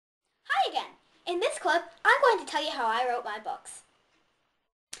In this clip, I'm going to tell you how I wrote my books.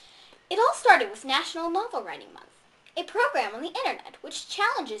 It all started with National Novel Writing Month, a program on the internet which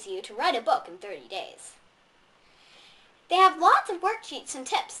challenges you to write a book in 30 days. They have lots of worksheets and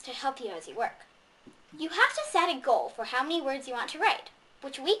tips to help you as you work. You have to set a goal for how many words you want to write,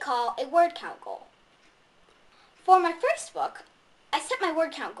 which we call a word count goal. For my first book, I set my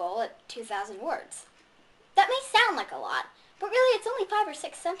word count goal at 2,000 words. That may sound like a lot, but really it's only 5 or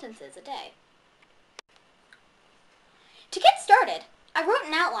 6 sentences a day. To get started, I wrote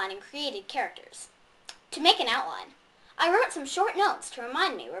an outline and created characters. To make an outline, I wrote some short notes to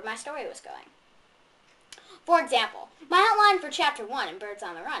remind me where my story was going. For example, my outline for Chapter 1 in Birds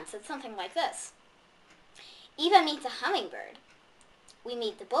on the Run said something like this. Eva meets a hummingbird. We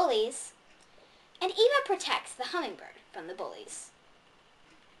meet the bullies, and Eva protects the hummingbird from the bullies.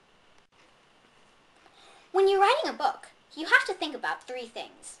 When you're writing a book, you have to think about 3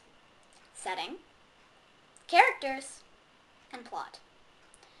 things: setting, characters, and plot.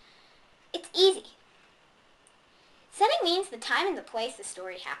 It's easy. Setting means the time and the place the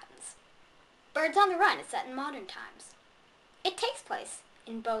story happens. Birds on the Run is set in modern times. It takes place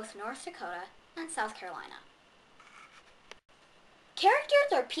in both North Dakota and South Carolina.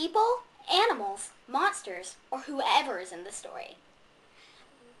 Characters are people, animals, monsters, or whoever is in the story.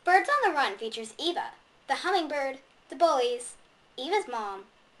 Birds on the Run features Eva, the hummingbird, the bullies, Eva's mom,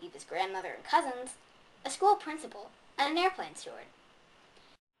 Eva's grandmother and cousins, a school principal, and an airplane steward.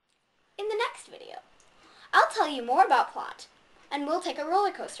 In the next video, I'll tell you more about plot, and we'll take a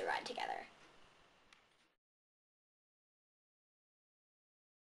roller coaster ride together.